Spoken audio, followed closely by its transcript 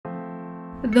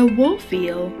The wolf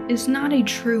eel is not a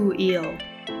true eel.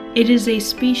 It is a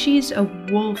species of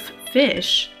wolf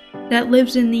fish that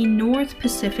lives in the North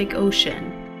Pacific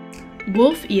Ocean.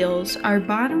 Wolf eels are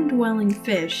bottom-dwelling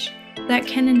fish that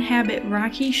can inhabit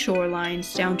rocky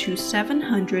shorelines down to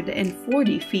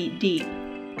 740 feet deep.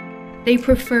 They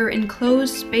prefer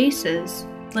enclosed spaces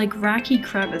like rocky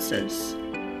crevices.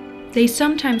 They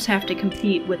sometimes have to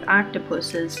compete with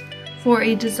octopuses for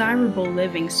a desirable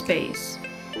living space.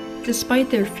 Despite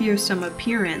their fearsome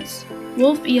appearance,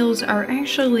 wolf eels are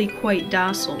actually quite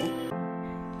docile.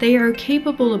 They are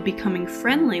capable of becoming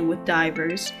friendly with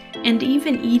divers and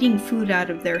even eating food out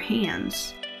of their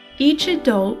hands. Each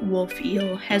adult wolf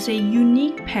eel has a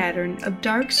unique pattern of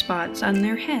dark spots on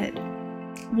their head.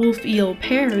 Wolf eel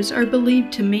pairs are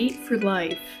believed to mate for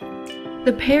life.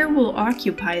 The pair will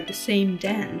occupy the same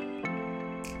den.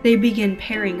 They begin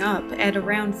pairing up at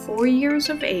around 4 years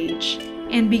of age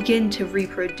and begin to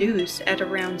reproduce at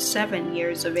around 7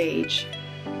 years of age.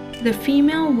 The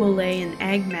female will lay an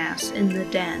egg mass in the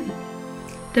den.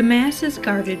 The mass is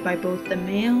guarded by both the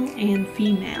male and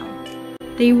female.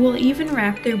 They will even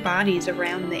wrap their bodies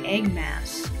around the egg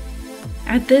mass.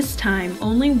 At this time,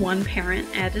 only one parent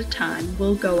at a time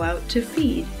will go out to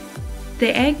feed.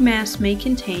 The egg mass may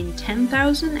contain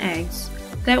 10,000 eggs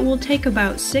that will take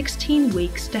about 16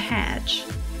 weeks to hatch.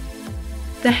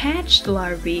 The hatched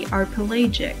larvae are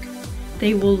pelagic.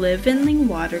 They will live in the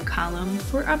water column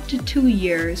for up to 2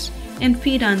 years and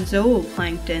feed on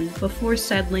zooplankton before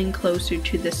settling closer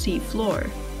to the sea floor.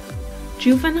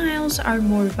 Juveniles are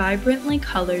more vibrantly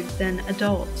colored than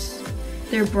adults.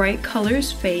 Their bright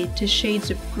colors fade to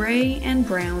shades of gray and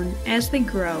brown as they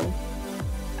grow.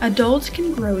 Adults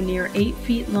can grow near 8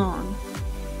 feet long.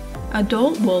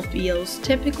 Adult wolf eels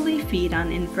typically feed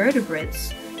on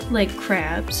invertebrates like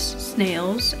crabs,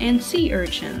 snails, and sea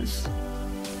urchins.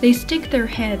 They stick their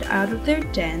head out of their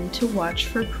den to watch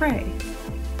for prey.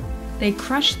 They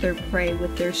crush their prey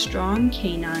with their strong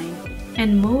canine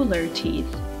and molar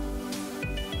teeth.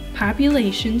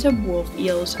 Populations of wolf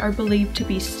eels are believed to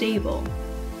be stable.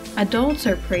 Adults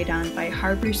are preyed on by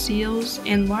harbor seals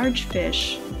and large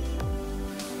fish.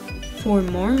 For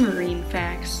more marine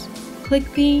facts,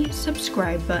 click the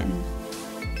subscribe button.